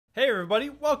Hey everybody,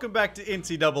 welcome back to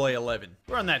NCAA 11.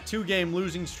 We're on that two-game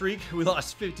losing streak. We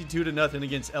lost 52-0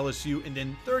 against LSU and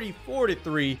then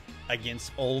 34-3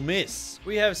 against Ole Miss.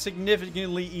 We have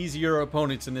significantly easier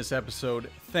opponents in this episode,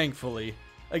 thankfully,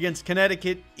 against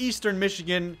Connecticut, Eastern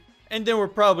Michigan, and then we're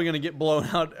probably going to get blown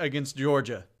out against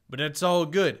Georgia. But it's all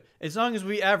good. As long as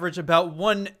we average about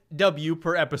 1 W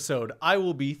per episode, I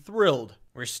will be thrilled.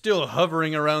 We're still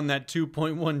hovering around that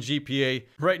 2.1 GPA.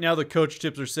 Right now the coach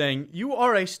tips are saying, you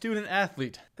are a student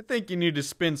athlete. I think you need to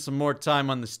spend some more time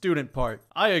on the student part.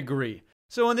 I agree.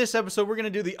 So in this episode, we're going to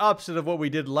do the opposite of what we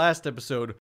did last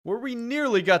episode, where we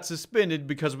nearly got suspended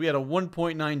because we had a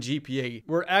 1.9 GPA.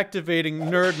 We're activating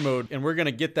nerd mode, and we're going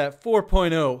to get that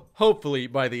 4.0, hopefully,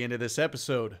 by the end of this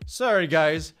episode. Sorry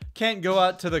guys, can't go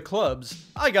out to the clubs.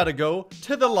 I gotta go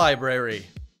to the library.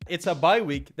 It's a bye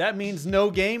week. That means no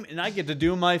game, and I get to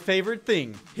do my favorite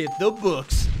thing, hit the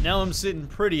books. Now I'm sitting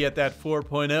pretty at that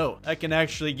 4.0. I can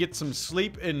actually get some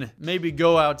sleep and maybe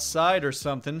go outside or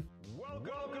something.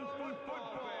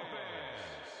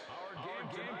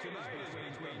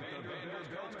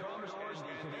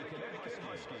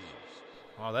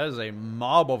 Wow, that is a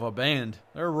mob of a band.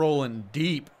 They're rolling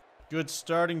deep. Good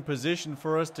starting position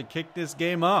for us to kick this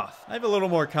game off. I have a little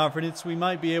more confidence. We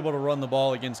might be able to run the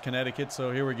ball against Connecticut,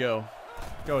 so here we go.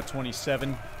 Go at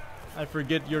 27. I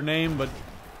forget your name, but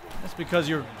that's because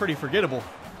you're pretty forgettable.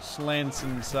 Slants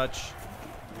and such.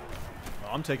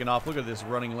 Oh, I'm taking off. Look at this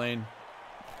running lane.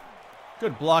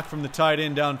 Good block from the tight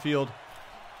end downfield.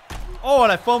 Oh,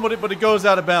 and I fumbled it, but it goes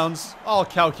out of bounds. All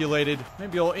calculated.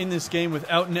 Maybe I'll end this game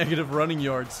without negative running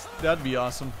yards. That'd be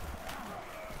awesome.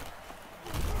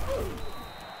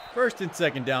 First and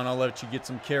second down, I'll let you get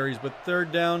some carries, but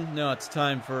third down, no, it's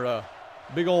time for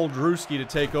big old Drewski to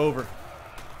take over.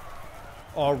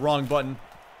 Oh, wrong button.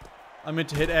 I meant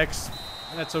to hit X.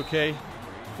 That's okay.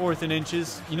 4th and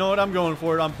inches. You know what? I'm going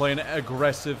for it. I'm playing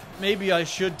aggressive. Maybe I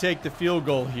should take the field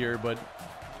goal here, but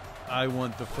I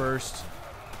want the first.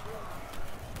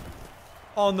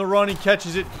 On the run, he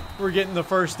catches it. We're getting the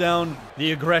first down.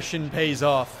 The aggression pays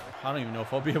off. I don't even know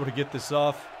if I'll be able to get this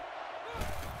off.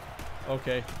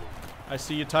 Okay, I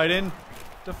see you tight end.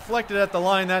 Deflected at the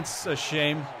line, that's a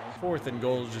shame. 4th and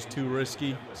goal is just too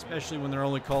risky, especially when they're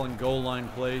only calling goal line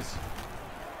plays.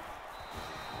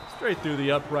 Straight through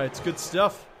the uprights, good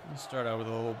stuff. Let's start out with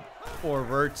a little 4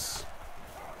 verts.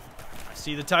 I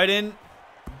see the tight end.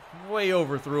 Way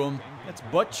overthrew him. That's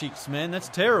butt cheeks, man, that's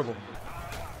terrible.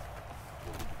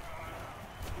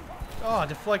 Oh,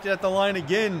 deflected at the line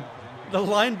again. The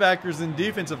linebackers and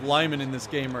defensive linemen in this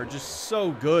game are just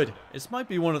so good. This might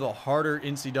be one of the harder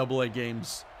NCAA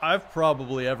games I've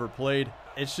probably ever played.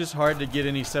 It's just hard to get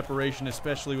any separation,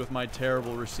 especially with my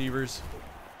terrible receivers.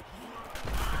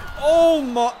 Oh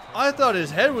my, I thought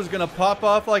his head was gonna pop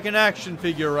off like an action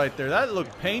figure right there. That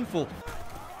looked painful.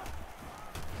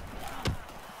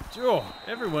 Oh,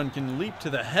 everyone can leap to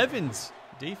the heavens.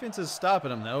 Defense is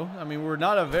stopping him, though. I mean, we're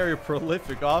not a very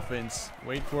prolific offense.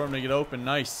 Wait for him to get open.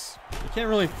 Nice. You can't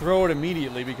really throw it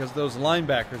immediately because those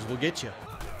linebackers will get you.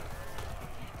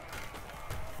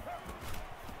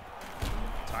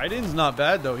 Tight end's not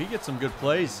bad, though. He gets some good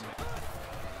plays.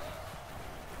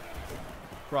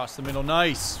 Across the middle.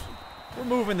 Nice. We're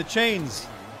moving the chains.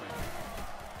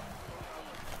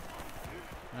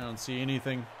 I don't see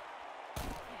anything.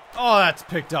 Oh, that's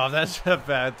picked off. That's a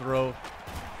bad throw.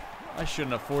 I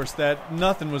shouldn't have forced that.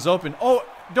 Nothing was open. Oh,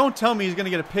 don't tell me he's going to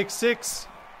get a pick 6.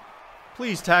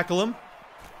 Please tackle him.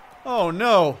 Oh,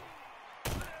 no.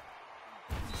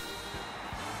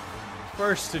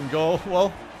 1st and goal.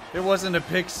 Well, it wasn't a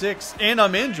pick 6, and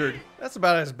I'm injured. That's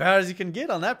about as bad as you can get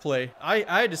on that play. I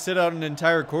had to sit out an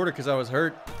entire quarter because I was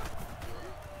hurt.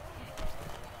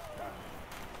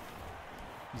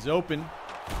 He's open.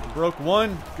 Broke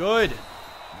 1. Good.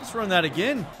 Let's run that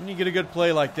again. When you get a good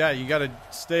play like that, you got to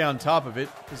stay on top of it.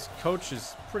 This coach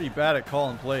is pretty bad at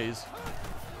calling plays.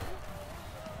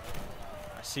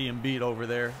 I see him beat over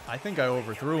there. I think I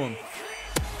overthrew him.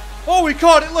 Oh, we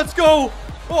caught it. Let's go.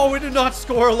 Oh, we did not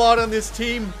score a lot on this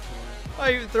team.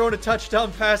 I haven't thrown a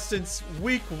touchdown pass since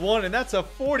week 1, and that's a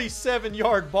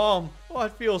 47-yard bomb. Oh,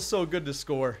 it feels so good to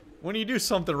score. When you do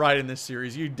something right in this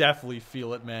series, you definitely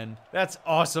feel it, man. That's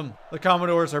awesome. The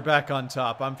Commodores are back on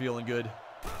top. I'm feeling good.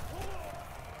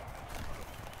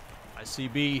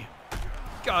 ICB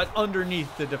got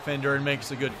underneath the defender and makes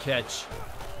a good catch.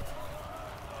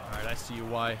 All right, I see you.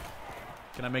 Why?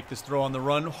 Can I make this throw on the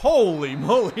run? Holy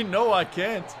moly, no I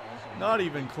can't. Not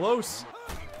even close.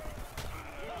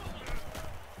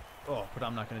 Oh, but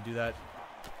I'm not going to do that.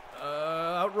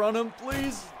 Outrun him,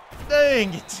 please.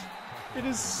 Dang it. It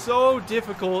is so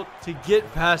difficult to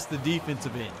get past the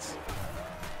defensive ends.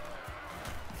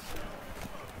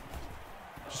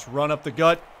 Just run up the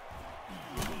gut.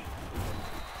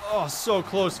 Oh, so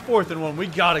close. 4th and 1. We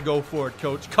gotta go for it,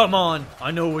 coach. Come on.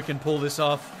 I know we can pull this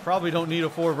off. Probably don't need a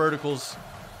 4 verticals.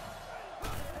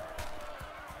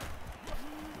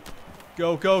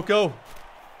 Go, go, go.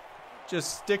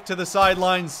 Just stick to the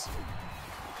sidelines.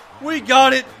 We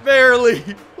got it, barely.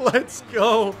 Let's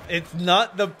go. It's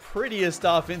not the prettiest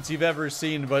offense you've ever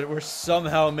seen, but we're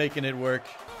somehow making it work.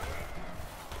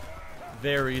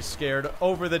 Very scared.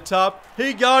 Over the top.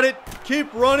 He got it.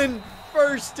 Keep running.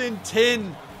 1st and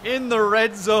 10 in the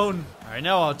red zone. All right,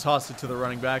 now I'll toss it to the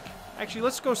running back. Actually,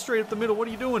 let's go straight up the middle. What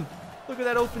are you doing? Look at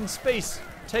that open space.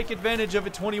 Take advantage of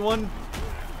it, 21.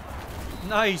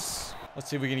 Nice. Let's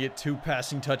see if we can get 2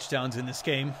 passing touchdowns in this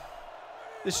game.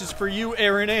 This is for you,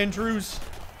 Erin Andrews.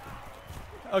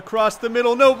 Across the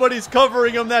middle. Nobody's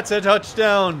covering him. That's a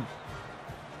touchdown.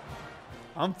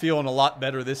 I'm feeling a lot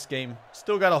better this game.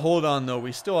 Still got to hold on, though.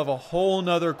 We still have a whole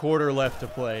nother quarter left to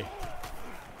play.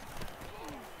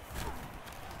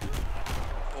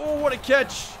 Oh, what a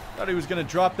catch. Thought he was going to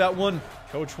drop that one.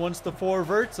 Coach wants the 4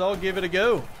 verts. I'll give it a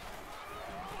go.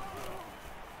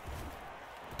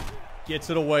 Gets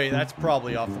it away. That's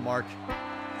probably off the mark.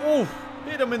 Oh,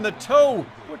 hit him in the toe.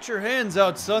 Put your hands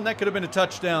out, son. That could have been a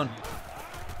touchdown.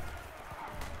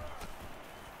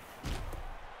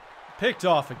 Picked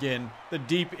off again. The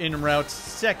deep in routes.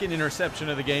 2nd interception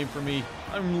of the game for me.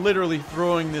 I'm literally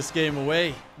throwing this game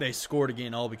away. They scored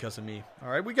again, all because of me. All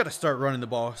right, we got to start running the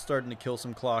ball. Starting to kill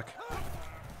some clock.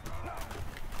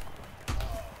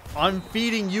 I'm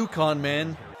feeding UConn,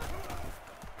 man.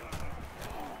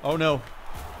 Oh, no.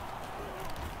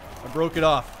 I broke it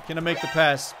off. Can I make the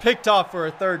pass? Picked off for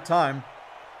a 3rd time.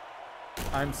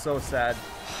 I'm so sad.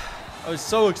 I was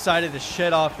so excited to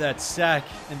shed off that sack,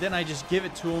 and then I just give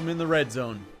it to him in the red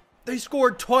zone. They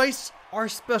scored twice. Our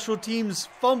special teams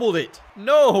fumbled it.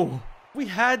 No! We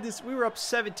had this. We were up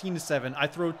 17-7. I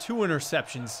throw 2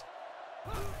 interceptions.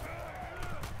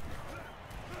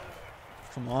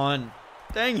 Come on.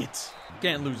 Dang it.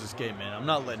 Can't lose this game, man. I'm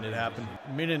not letting it happen.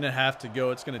 A minute and a half to go.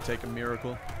 It's going to take a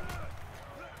miracle.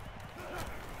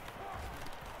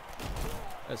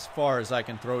 As far as I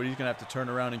can throw it, he's going to have to turn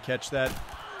around and catch that.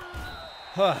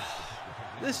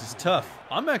 This is tough.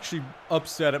 I'm actually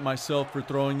upset at myself for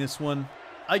throwing this one.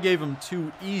 I gave him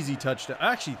 2 easy touchdowns.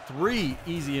 Actually, 3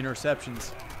 easy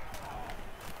interceptions.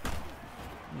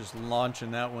 I'm just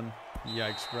launching that one.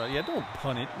 Yikes, bro. Yeah, don't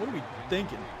punt it. What are we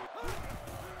thinking?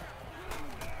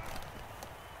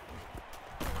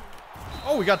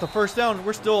 Oh, we got the 1st down.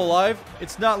 We're still alive.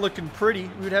 It's not looking pretty.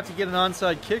 We would have to get an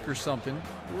onside kick or something.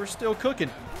 We're still cooking.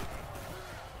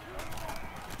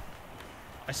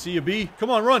 I see a B. Come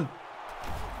on, run.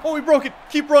 Oh, we broke it.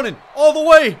 Keep running. All the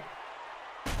way.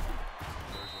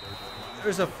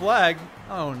 There's a flag.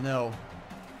 Oh, no.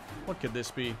 What could this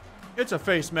be? It's a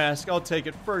face mask. I'll take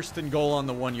it. 1st and goal on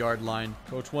the 1-yard line.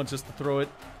 Coach wants us to throw it.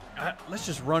 Let's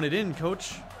just run it in,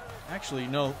 coach. Actually,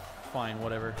 no. Fine,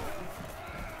 whatever.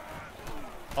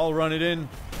 I'll run it in.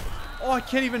 Oh, I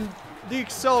can't even... The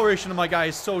acceleration of my guy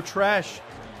is so trash.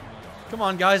 Come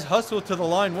on, guys. Hustle to the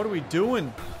line. What are we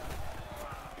doing?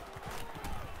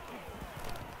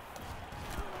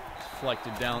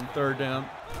 Deflected down. 3rd down.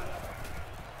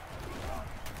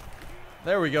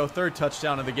 There we go. 3rd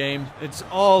touchdown of the game. It's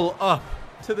all up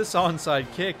to this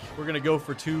onside kick. We're going to go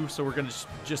for 2, so we're going to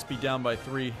just be down by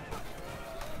 3.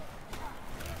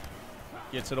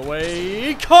 Gets it away.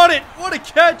 He caught it. What a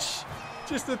catch.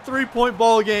 Just a 3-point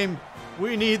ball game.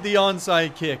 We need the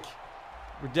onside kick.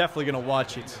 We're definitely going to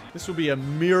watch it. This will be a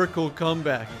miracle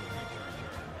comeback.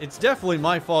 It's definitely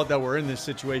my fault that we're in this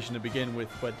situation to begin with,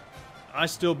 but I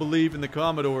still believe in the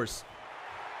Commodores.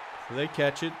 So they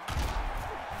catch it.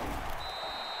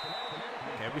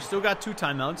 Okay, we still got 2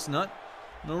 timeouts.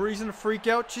 No reason to freak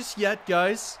out just yet,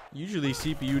 guys. Usually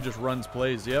CPU just runs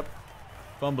plays. Yep.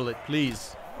 Fumble it,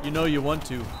 please. You know you want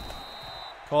to.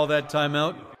 Call that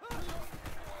timeout.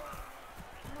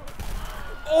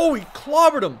 Oh, he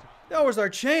clobbered him. That was our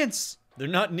chance. They're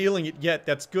not kneeling it yet.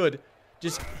 That's good.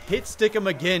 Just hit stick him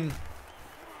again.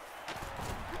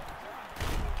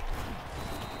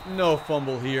 No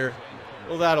fumble here.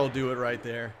 Well, that'll do it right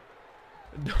there.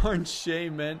 Darn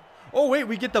shame, man. Oh, wait,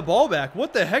 we get the ball back.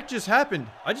 What the heck just happened?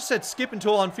 I just said skip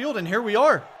until on field, and here we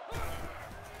are.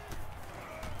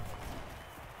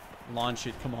 Launch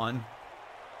it. Come on.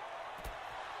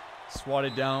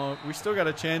 Swatted down. We still got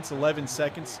a chance. 11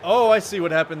 seconds. Oh, I see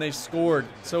what happened. They scored.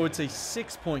 So it's a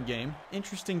 6-point game.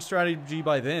 Interesting strategy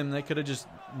by them. They could have just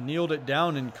kneeled it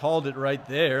down and called it right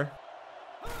there.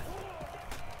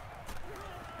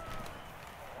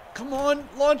 Come on.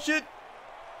 Launch it.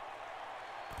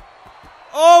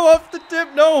 Oh, off the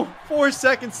tip. No. 4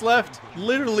 seconds left.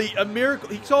 Literally a miracle.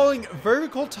 He's calling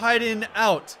vertical tight end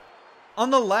out on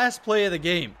the last play of the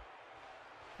game.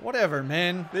 Whatever,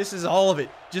 man. This is all of it.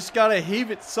 Just gotta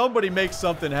heave it. Somebody make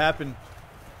something happen.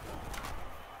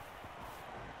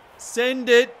 Send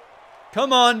it.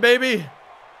 Come on, baby.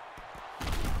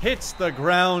 Hits the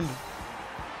ground.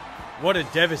 What a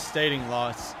devastating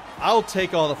loss. I'll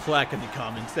take all the flack in the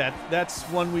comments. That's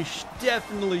one we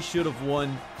definitely should have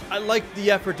won. I like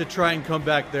the effort to try and come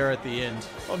back there at the end.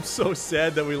 I'm so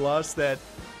sad that we lost that.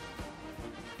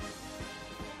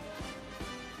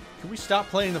 Can we stop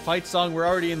playing the fight song? We're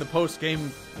already in the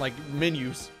post-game, like,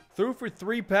 menus. Threw for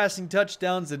 3 passing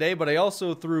touchdowns today, but I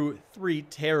also threw 3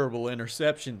 terrible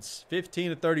interceptions. 15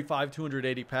 to 35,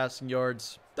 280 passing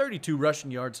yards. 32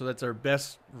 rushing yards, so that's our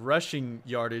best rushing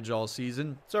yardage all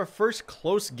season. It's our first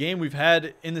close game we've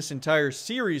had in this entire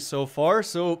series so far,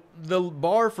 so the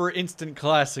bar for instant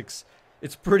classics,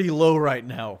 it's pretty low right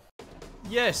now.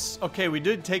 Yes, okay, we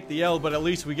did take the L, but at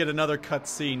least we get another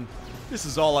cutscene. This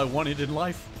is all I wanted in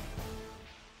life.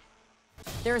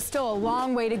 There is still a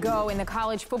long way to go in the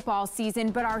college football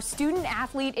season, but our student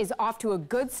athlete is off to a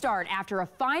good start after a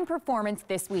fine performance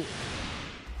this week.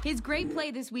 His great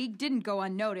play this week didn't go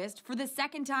unnoticed. For the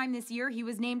second time this year, he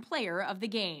was named player of the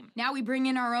game. Now we bring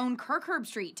in our own Kirk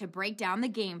Herbstreit to break down the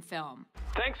game film.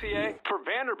 Thanks, EA. For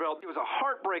Vanderbilt, it was a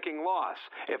heartbreaking loss.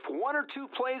 If 1 or 2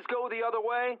 plays go the other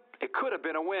way, it could have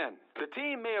been a win. The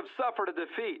team may have suffered a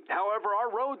defeat. However, our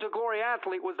road to glory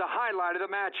athlete was the highlight of the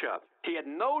matchup. He had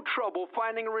no trouble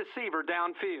finding a receiver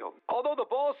downfield. Although the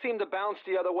ball seemed to bounce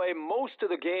the other way most of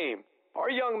the game, our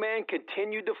young man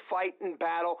continued to fight and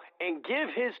battle and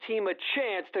give his team a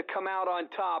chance to come out on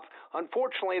top.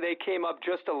 Unfortunately, they came up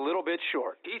just a little bit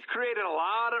short. He's created a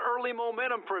lot of early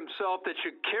momentum for himself that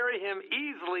should carry him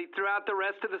easily throughout the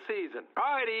rest of the season.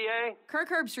 All right, EA. Kirk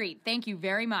Herbstreit, thank you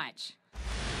very much.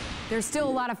 There's still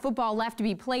a lot of football left to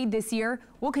be played this year.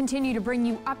 We'll continue to bring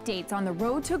you updates on the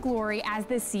road to glory as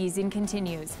the season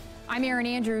continues. I'm Erin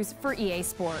Andrews for EA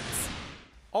Sports.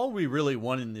 All we really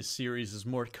want in this series is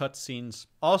more cutscenes.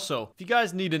 Also, if you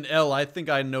guys need an L, I think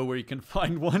I know where you can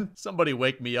find one. Somebody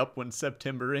wake me up when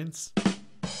September ends.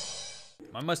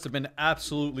 I must have been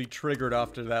absolutely triggered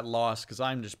after that loss because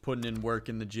I'm just putting in work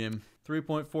in the gym.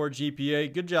 3.4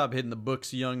 GPA. Good job hitting the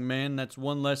books, young man. That's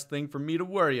one less thing for me to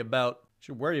worry about.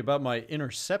 Should worry about my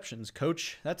interceptions,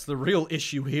 coach. That's the real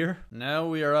issue here. Now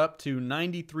we are up to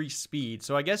 93 speed,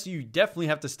 so I guess you definitely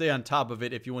have to stay on top of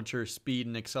it if you want your speed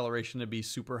and acceleration to be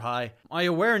super high. My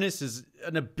awareness is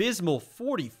an abysmal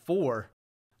 44.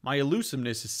 My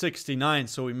elusiveness is 69,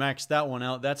 so we maxed that one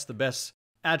out. That's the best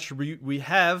attribute we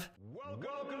have. Welcome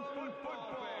to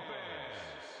football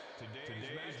fans.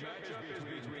 Today's match is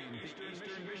between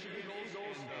Eastern Michigan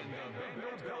Eagles and the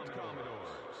Vanderbilt Commodores.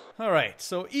 Alright,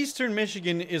 so Eastern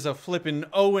Michigan is a flippin'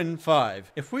 0-5.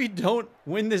 If we don't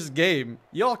win this game,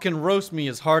 y'all can roast me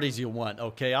as hard as you want,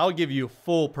 okay? I'll give you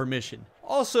full permission.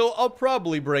 Also, I'll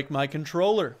probably break my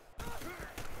controller.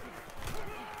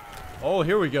 Oh,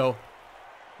 here we go.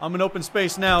 I'm in open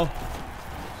space now.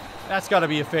 That's gotta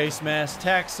be a face mask.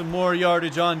 Tack some more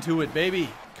yardage onto it, baby.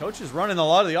 Coach is running a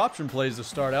lot of the option plays to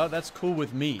start out. That's cool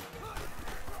with me.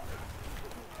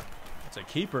 It's a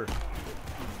keeper.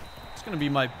 It's going to be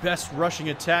my best rushing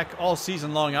attack all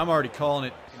season long. I'm already calling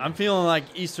it. I'm feeling like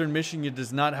Eastern Michigan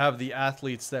does not have the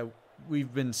athletes that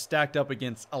we've been stacked up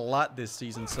against a lot this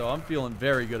season, so I'm feeling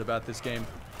very good about this game.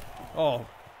 Oh,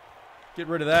 get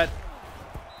rid of that.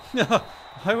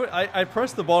 I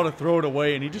pressed the ball to throw it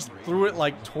away, and he just threw it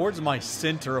like towards my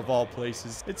center of all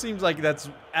places. It seems like that's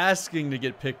asking to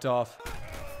get picked off.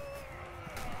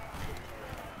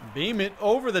 Beam it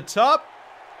over the top.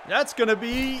 That's going to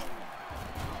be...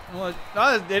 Well,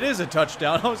 it is a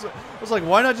touchdown. I was like,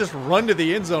 why not just run to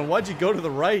the end zone? Why'd you go to the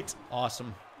right?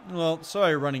 Awesome. Well,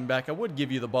 sorry, running back. I would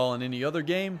give you the ball in any other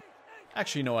game.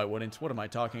 Actually, no, I wouldn't. What am I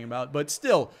talking about? But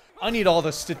still, I need all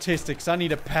the statistics. I need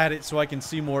to pad it so I can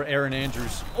see more Erin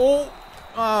Andrews. Oh,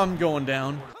 I'm going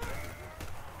down.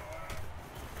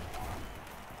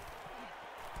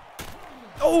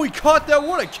 Oh, he caught that.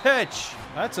 What a catch.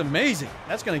 That's amazing.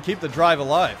 That's going to keep the drive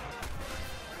alive.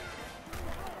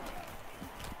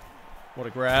 What a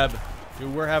grab.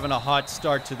 Dude, we're having a hot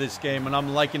start to this game, and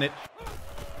I'm liking it.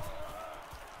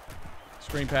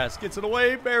 Screen pass. Gets it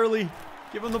away, barely.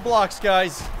 Give him the blocks,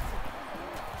 guys. All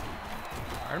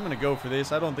right, I'm going to go for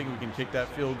this. I don't think we can kick that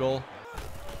field goal.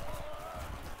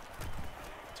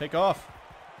 Take off.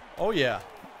 Oh, yeah.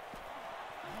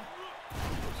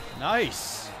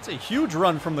 Nice. It's a huge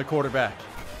run from the quarterback.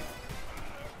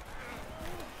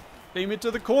 Beam it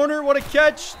to the corner. What a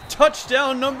catch.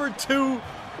 Touchdown number 2.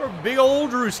 For big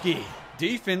old Drewski.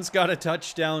 Defense got a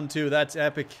touchdown too. That's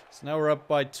epic. So now we're up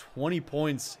by 20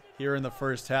 points here in the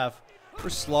first half. We're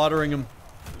slaughtering them.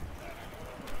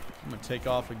 I'm going to take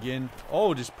off again.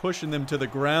 Oh, just pushing them to the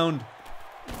ground.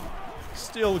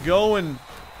 Still going.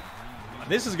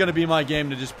 This is going to be my game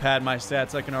to just pad my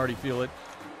stats. I can already feel it.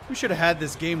 We should have had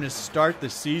this game to start the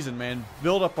season, man.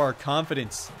 Build up our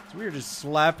confidence. So we were just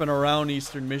slapping around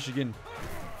Eastern Michigan.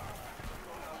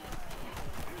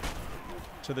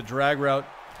 To the drag route.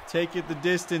 Take it the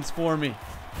distance for me.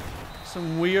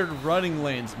 Some weird running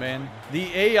lanes, man. The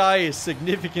AI is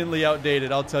significantly outdated,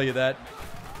 I'll tell you that.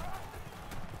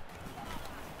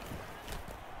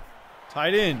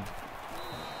 Tight end.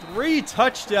 3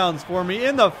 touchdowns for me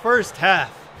in the first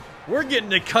half. We're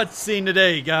getting a cutscene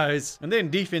today, guys. And then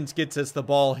defense gets us the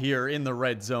ball here in the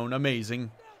red zone.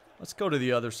 Amazing. Let's go to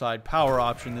the other side. Power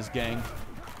option this gang.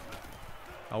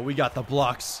 Oh, we got the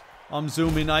blocks. I'm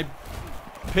zooming. I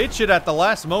pitch it at the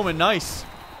last moment. Nice.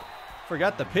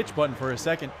 Forgot the pitch button for a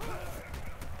second.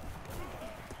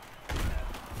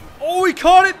 Oh, he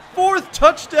caught it. 4th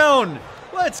touchdown.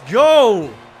 Let's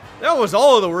go. That was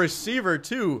all of the receiver,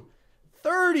 too.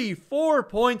 34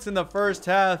 points in the first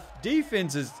half.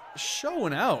 Defense is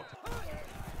showing out.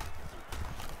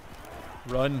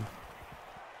 Run.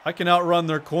 I can outrun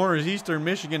their corners. Eastern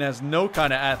Michigan has no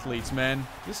kind of athletes, man.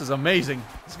 This is amazing.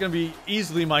 This is going to be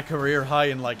easily my career high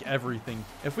in, like, everything.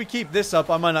 If we keep this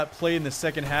up, I might not play in the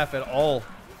second half at all.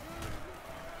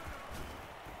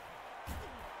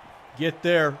 Get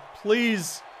there,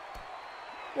 please.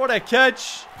 What a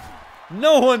catch.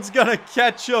 No one's going to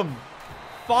catch him.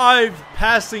 5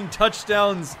 passing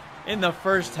touchdowns in the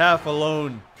first half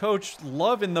alone. Coach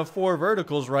loving the 4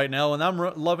 verticals right now, and I'm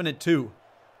loving it too.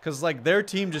 Because, like, their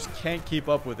team just can't keep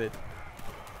up with it.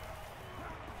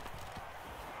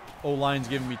 O-line's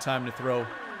giving me time to throw.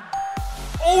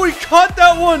 Oh, he caught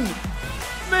that one!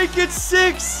 Make it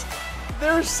 6!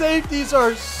 Their safeties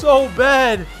are so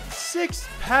bad. 6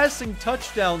 passing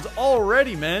touchdowns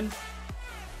already, man.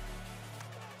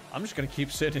 I'm just going to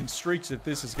keep sitting in streaks if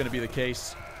this is going to be the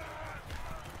case.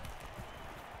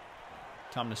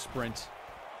 Time to sprint.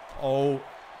 Oh,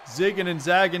 zigging and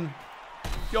zagging.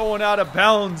 Going out of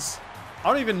bounds. I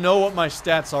don't even know what my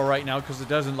stats are right now because it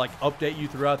doesn't, like, update you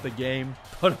throughout the game.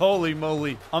 But holy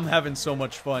moly, I'm having so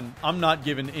much fun. I'm not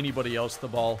giving anybody else the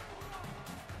ball.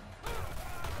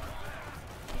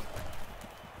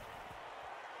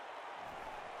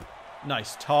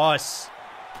 Nice toss.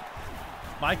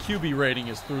 My QB rating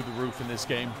is through the roof in this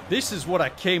game. This is what I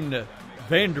came to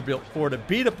Vanderbilt for, to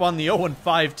beat up on the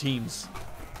 0-5 teams.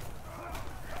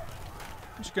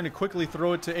 I'm just going to quickly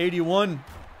throw it to 81.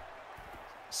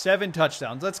 7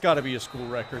 touchdowns. That's got to be a school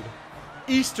record.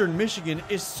 Eastern Michigan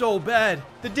is so bad.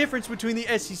 The difference between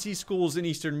the SEC schools in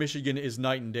Eastern Michigan is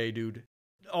night and day, dude.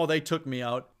 Oh, they took me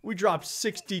out. We dropped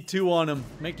 62 on them.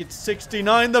 Make it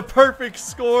 69. The perfect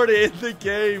score to end the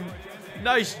game.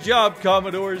 Nice job,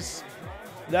 Commodores.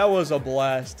 That was a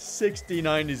blast.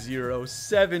 69-0.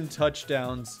 7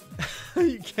 touchdowns.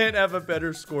 You can't have a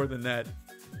better score than that.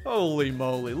 Holy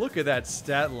moly. Look at that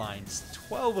stat lines.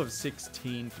 12 of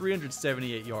 16.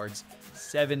 378 yards.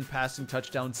 7 passing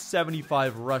touchdowns.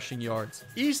 75 rushing yards.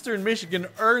 Eastern Michigan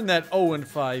earned that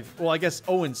 0-5. Well, I guess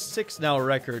 0-6 now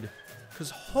record. Because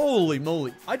holy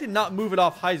moly. I did not move it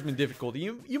off Heisman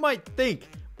difficulty. You might think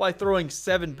by throwing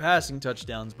 7 passing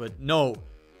touchdowns, but no.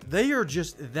 They are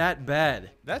just that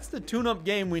bad. That's the tune-up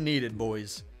game we needed,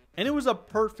 boys. And it was a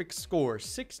perfect score,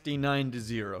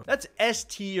 69-0. That's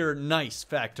S-tier nice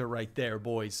factor right there,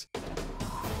 boys.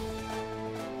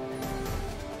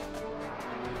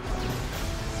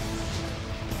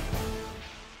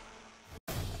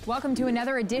 Welcome to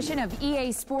another edition of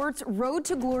EA Sports Road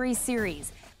to Glory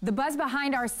series. The buzz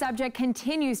behind our subject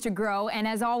continues to grow, and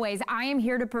as always, I am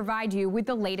here to provide you with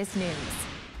the latest news.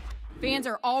 Fans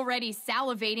are already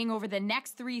salivating over the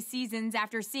next 3 seasons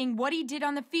after seeing what he did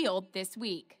on the field this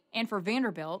week. And for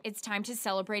Vanderbilt, it's time to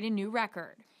celebrate a new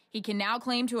record. He can now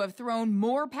claim to have thrown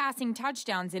more passing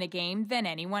touchdowns in a game than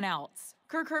anyone else.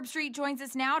 Kirk Herbstreit joins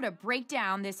us now to break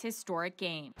down this historic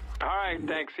game. All right,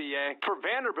 thanks, EA. For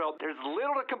Vanderbilt, there's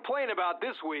little to complain about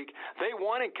this week. They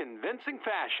won in convincing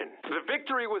fashion. The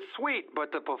victory was sweet,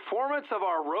 but the performance of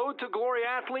our Road to Glory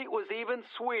athlete was even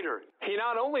sweeter. He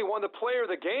not only won the Player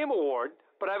of the Game award,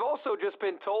 but I've also just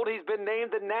been told he's been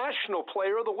named the National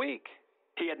Player of the Week.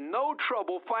 He had no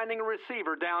trouble finding a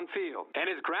receiver downfield, and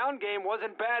his ground game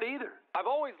wasn't bad either. I've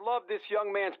always loved this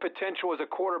young man's potential as a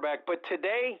quarterback, but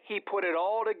today he put it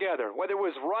all together. Whether it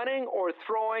was running or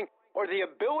throwing or the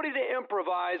ability to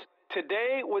improvise,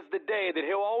 today was the day that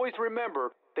he'll always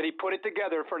remember that he put it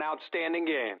together for an outstanding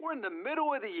game. We're in the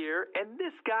middle of the year, and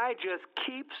this guy just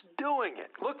keeps doing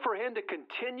it. Look for him to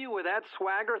continue with that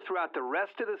swagger throughout the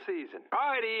rest of the season.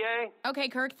 All right, EA. Okay,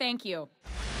 Kirk, thank you.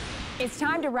 It's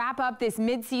time to wrap up this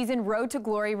mid-season Road to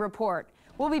Glory report.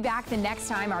 We'll be back the next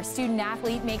time our student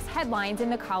athlete makes headlines in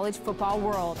the college football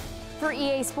world. For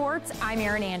EA Sports, I'm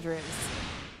Erin Andrews.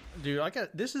 Dude,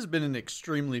 this has been an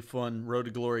extremely fun Road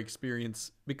to Glory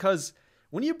experience because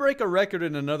when you break a record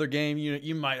in another game,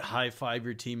 you might high-five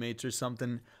your teammates or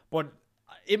something, but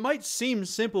it might seem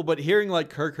simple, but hearing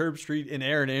like Kirk Herbstreit and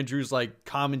Erin Andrews like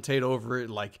commentate over it,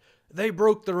 like they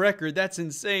broke the record, that's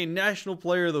insane, National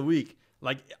Player of the Week.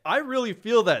 Like, I really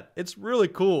feel that. It's really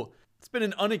cool. It's been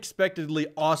an unexpectedly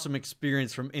awesome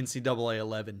experience from NCAA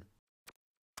 11.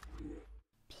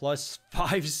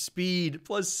 +5 speed,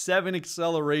 +7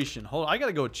 acceleration. Hold on, I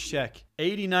gotta go check.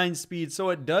 89 speed, so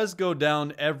it does go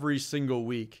down every single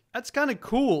week. That's kind of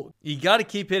cool. You gotta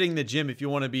keep hitting the gym if you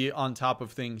want to be on top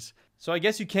of things. So I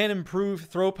guess you can improve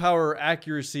throw power or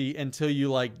accuracy until you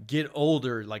like get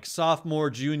older, like sophomore,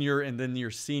 junior, and then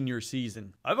your senior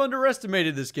season. I've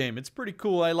underestimated this game. It's pretty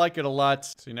cool. I like it a lot.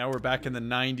 So now we're back in the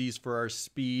 90s for our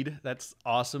speed. That's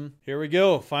awesome. Here we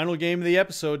go. Final game of the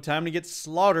episode. Time to get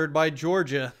slaughtered by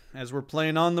Georgia as we're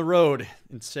playing on the road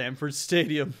in Sanford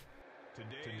Stadium. Today's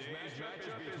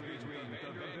matchup is between the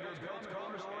Vanderbilt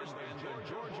Commodores and the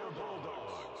Georgia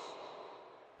Bulldogs.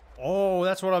 Oh,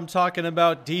 that's what I'm talking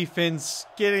about. Defense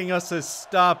getting us a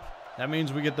stop. That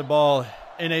means we get the ball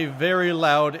in a very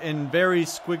loud and very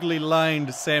squiggly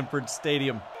lined Sanford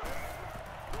Stadium.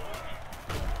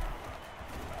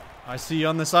 I see you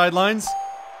on the sidelines.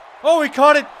 Oh, he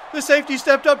caught it. The safety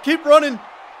stepped up. Keep running.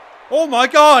 Oh my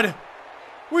God.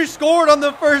 We scored on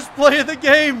the first play of the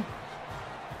game.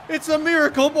 It's a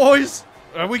miracle, boys.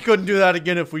 We couldn't do that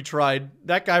again if we tried.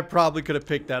 That guy probably could have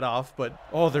picked that off, but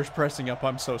oh, there's pressing up.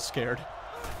 I'm so scared.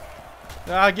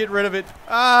 Get rid of it.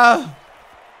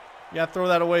 Yeah, throw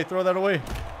that away. Throw that away.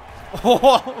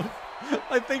 Oh,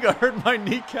 I think I heard my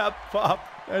kneecap pop.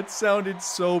 That sounded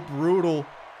so brutal.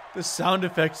 The sound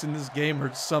effects in this game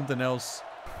are something else.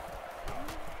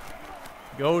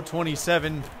 Go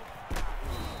 27.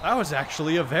 That was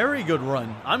actually a very good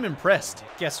run. I'm impressed.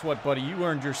 Guess what, buddy? You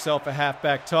earned yourself a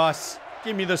halfback toss.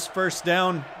 Give me this first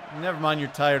down. Never mind, you're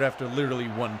tired after literally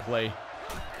one play.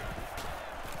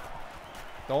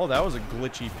 Oh, that was a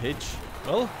glitchy pitch.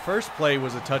 Well, first play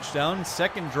was a touchdown.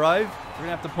 Second drive, we're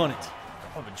going to have to punt it.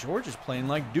 Oh, but Georgia's playing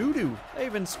like doo-doo. They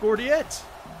haven't scored yet.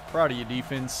 Proud of you,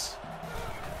 defense.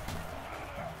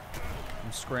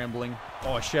 I'm scrambling.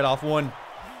 Oh, I shed off one.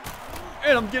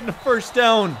 And I'm getting a first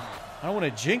down. I don't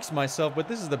want to jinx myself, but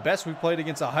this is the best we've played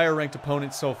against a higher-ranked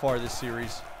opponent so far this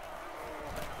series.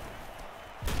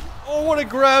 Oh, what a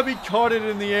grab. He caught it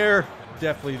in the air.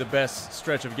 Definitely the best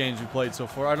stretch of games we played so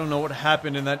far. I don't know what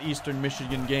happened in that Eastern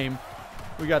Michigan game.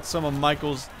 We got some of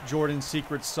Michael's Jordan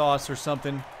secret sauce or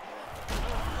something.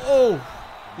 Oh,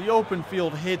 the open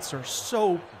field hits are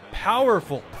so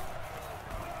powerful.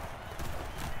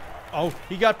 Oh,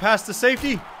 he got past the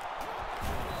safety.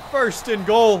 First and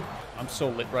goal. I'm so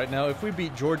lit right now. If we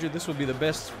beat Georgia, this would be the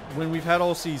best win we've had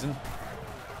all season.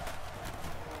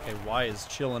 Okay, Y is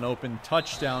chilling open.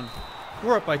 Touchdown.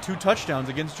 We're up by 2 touchdowns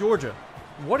against Georgia.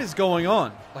 What is going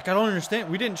on? Like, I don't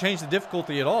understand. We didn't change the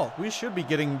difficulty at all. We should be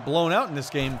getting blown out in this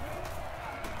game.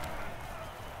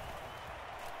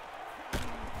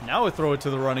 Now we throw it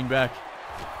to the running back.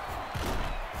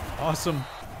 Awesome.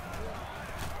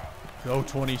 Go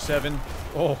 27.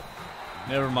 Oh,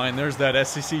 never mind. There's that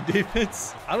SEC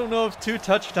defense. I don't know if 2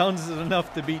 touchdowns is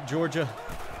enough to beat Georgia.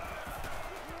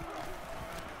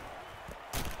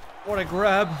 What a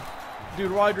grab.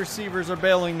 Dude, wide receivers are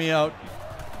bailing me out.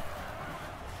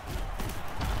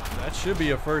 That should be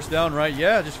a first down, right?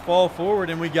 Yeah, just fall forward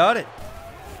and we got it.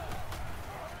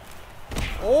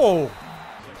 Oh,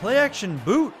 play action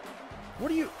boot.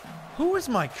 Who is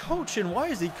my coach and why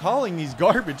is he calling these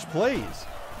garbage plays?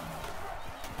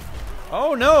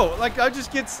 Oh no, like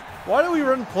why do we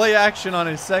run play action on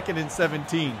a 2nd and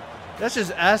 17? That's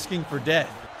just asking for death.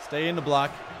 Stay in the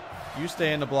block. You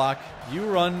stay in the block. You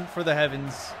run for the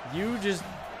heavens. You just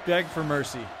beg for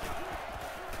mercy.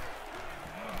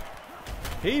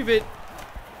 Heave it.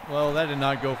 Well, that did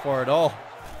not go far at all.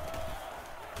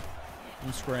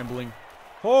 I'm scrambling.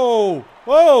 Oh,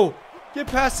 whoa! Get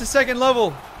past the 2nd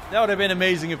level. That would have been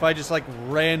amazing if I just like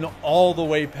ran all the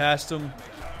way past him.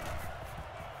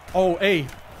 Oh, hey,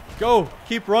 go.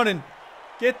 Keep running.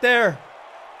 Get there.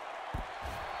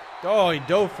 Oh, he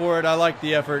dove for it. I like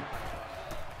the effort.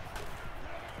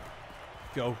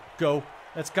 Go, go.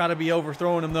 That's got to be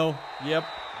overthrowing him, though. Yep.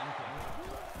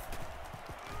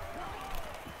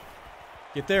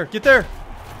 Get there. Get there.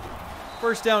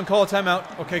 First down, call a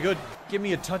timeout. Okay, good. Give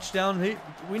me a touchdown.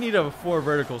 We need a 4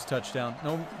 verticals touchdown.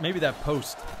 No, maybe that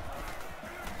post.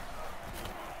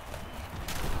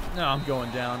 No, I'm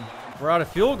going down. We're out of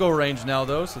field goal range now,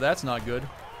 though, so that's not good.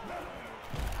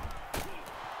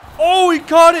 Oh, he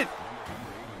caught it!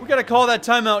 We got to call that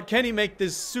timeout. Can he make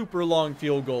this super long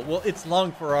field goal? Well, it's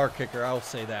long for our kicker, I'll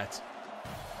say that.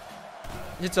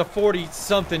 It's a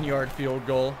 40-something yard field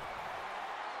goal.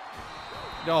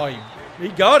 Oh, he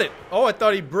got it. Oh, I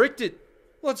thought he bricked it.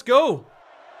 Let's go.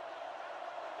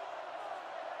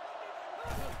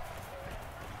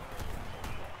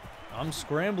 I'm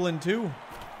scrambling too.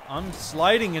 I'm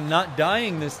sliding and not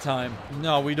dying this time.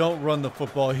 No, we don't run the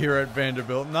football here at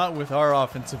Vanderbilt. Not with our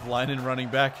offensive line and running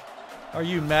back. Are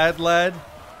you mad, lad?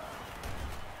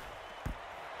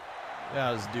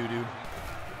 That was doo-doo.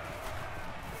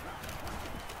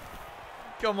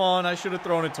 Come on, I should have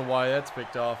thrown it to Y. That's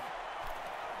picked off.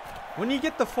 When you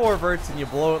get the 4 verts and you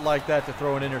blow it like that to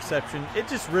throw an interception, it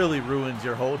just really ruins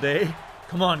your whole day.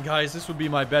 Come on, guys. This would be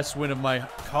my best win of my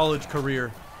college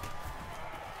career.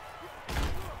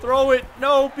 Throw it.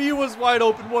 No, B was wide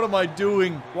open. What am I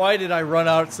doing? Why did I run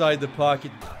outside the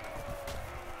pocket?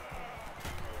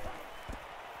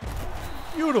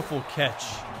 Beautiful catch.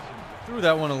 Threw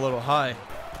that one a little high.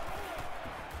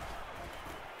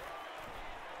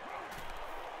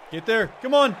 Get there.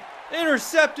 Come on.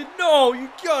 Intercepted. No, you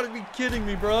gotta be kidding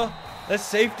me, bro. The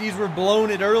safeties were blown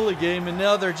at early game, and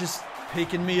now they're just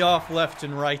picking me off left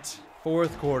and right.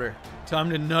 4th quarter.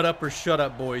 Time to nut up or shut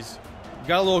up, boys. We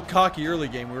got a little cocky early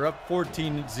game. We were up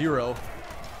 14-0.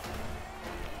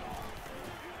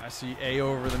 I see A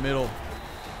over the middle.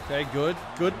 Okay, good.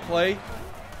 Good play.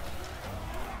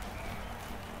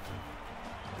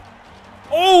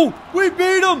 Oh, we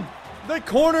beat him. The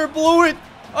corner blew it.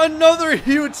 Another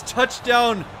huge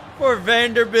touchdown for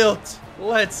Vanderbilt.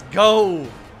 Let's go.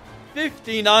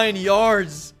 59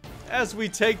 yards as we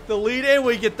take the lead and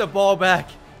we get the ball back.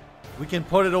 We can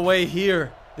put it away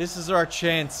here. This is our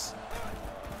chance.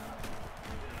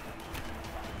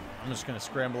 I'm just going to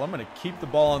scramble. I'm going to keep the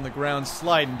ball on the ground,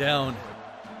 sliding down.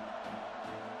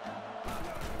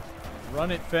 Run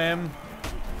it, fam.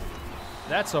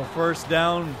 That's a first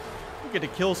down. We get to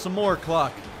kill some more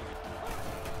clock.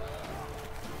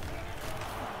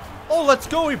 Oh, let's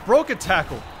go. He broke a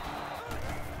tackle.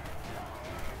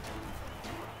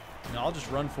 No, I'll just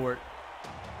run for it.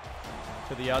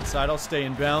 To the outside. I'll stay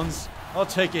in bounds. I'll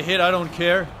take a hit. I don't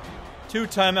care. 2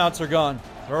 timeouts are gone.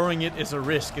 Throwing it is a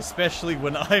risk, especially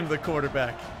when I'm the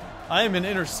quarterback. I am an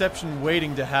interception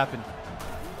waiting to happen.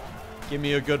 Give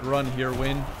me a good run here,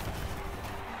 Win.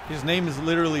 His name is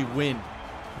literally Win.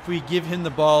 If we give him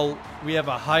the ball, we have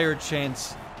a higher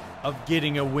chance of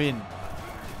getting a win.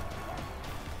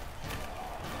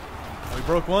 We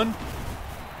broke one.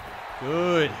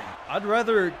 Good. I'd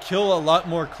rather kill a lot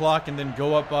more clock and then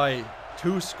go up by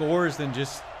 2 scores than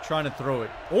just trying to throw it.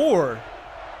 Or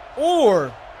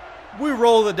we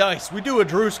roll the dice. We do a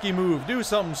Drewski move. Do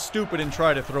something stupid and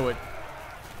try to throw it.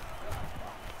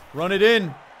 Run it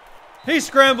in. He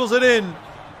scrambles it in.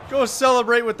 Go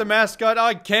celebrate with the mascot.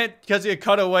 I can't because he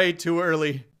cut away too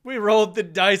early. We rolled the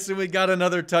dice and we got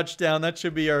another touchdown. That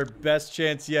should be our best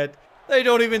chance yet. They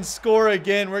don't even score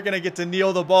again. We're going to get to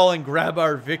kneel the ball and grab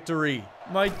our victory.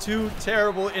 My 2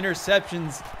 terrible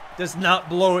interceptions does not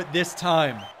blow it this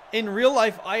time. In real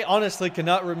life, I honestly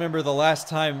cannot remember the last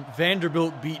time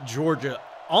Vanderbilt beat Georgia.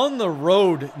 On the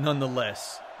road,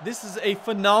 nonetheless. This is a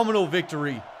phenomenal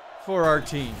victory for our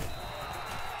team.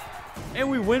 And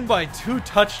we win by 2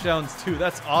 touchdowns, too.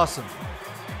 That's awesome.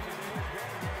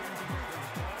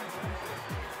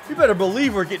 You better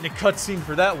believe we're getting a cutscene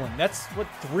for that one. That's what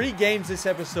 3 games this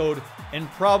episode and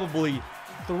probably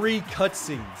 3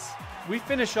 cutscenes. We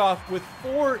finish off with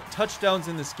 4 touchdowns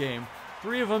in this game.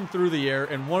 3 of them through the air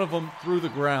and 1 of them through the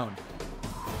ground.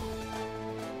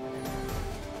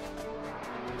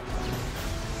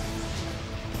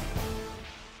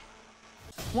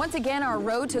 Once again, our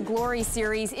Road to Glory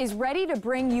series is ready to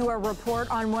bring you a report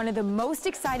on one of the most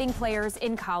exciting players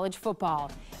in college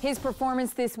football. His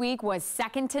performance this week was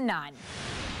second to none.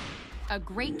 A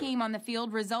great game on the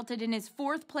field resulted in his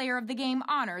 4th Player of the Game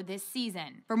honor this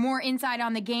season. For more insight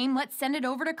on the game, let's send it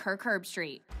over to Kirk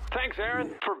Herbstreit. Thanks, Aaron.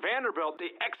 For Vanderbilt,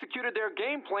 they executed their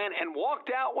game plan and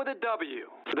walked out with a W.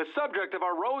 The subject of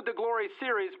our Road to Glory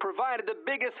series provided the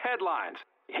biggest headlines.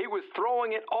 He was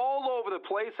throwing it all over the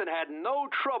place and had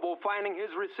no trouble finding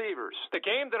his receivers. The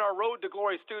game that our Road to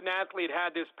Glory student-athlete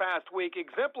had this past week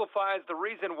exemplifies the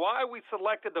reason why we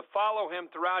selected to follow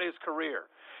him throughout his career.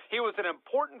 He was an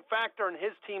important factor in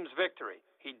his team's victory.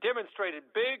 He demonstrated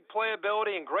big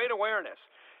playability and great awareness.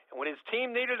 And when his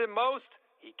team needed him most,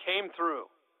 he came through.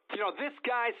 You know, this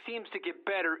guy seems to get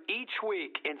better each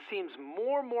week and seems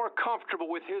more and more comfortable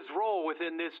with his role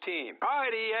within this team. All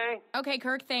right, EA. Okay,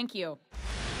 Kirk, thank you.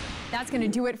 That's going to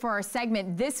do it for our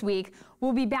segment this week.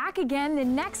 We'll be back again the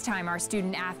next time our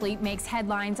student athlete makes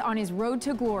headlines on his road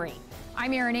to glory.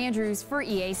 I'm Erin Andrews for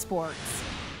EA Sports.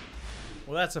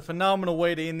 Well, that's a phenomenal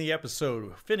way to end the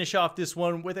episode. Finish off this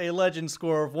one with a legend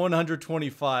score of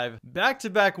 125,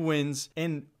 back-to-back wins,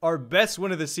 and our best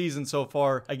win of the season so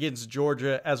far against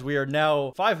Georgia, as we are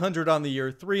now 500 on the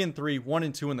year, 3-3,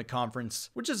 1-2 in the conference,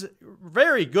 which is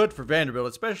very good for Vanderbilt,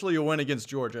 especially a win against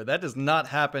Georgia. That does not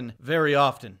happen very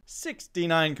often.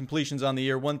 69 completions on the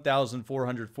year,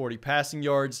 1,440 passing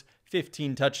yards,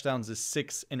 15 touchdowns to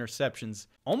 6 interceptions.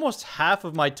 Almost half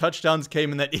of my touchdowns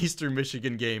came in that Eastern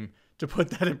Michigan game. To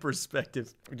put that in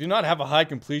perspective. We do not have a high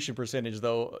completion percentage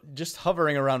though, just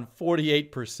hovering around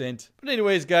 48%. But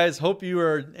anyways, guys, hope you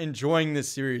are enjoying this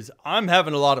series. I'm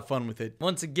having a lot of fun with it.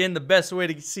 Once again, the best way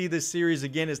to see this series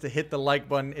again is to hit the like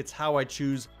button. It's how I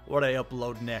choose what I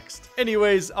upload next.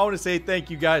 Anyways, I want to say thank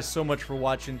you guys so much for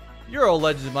watching. You're all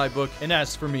legends in my book, and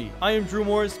as for me, I am Drew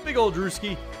Morris, big old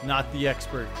Drewski, not the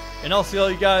expert. And I'll see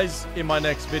all you guys in my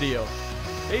next video.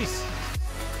 Peace.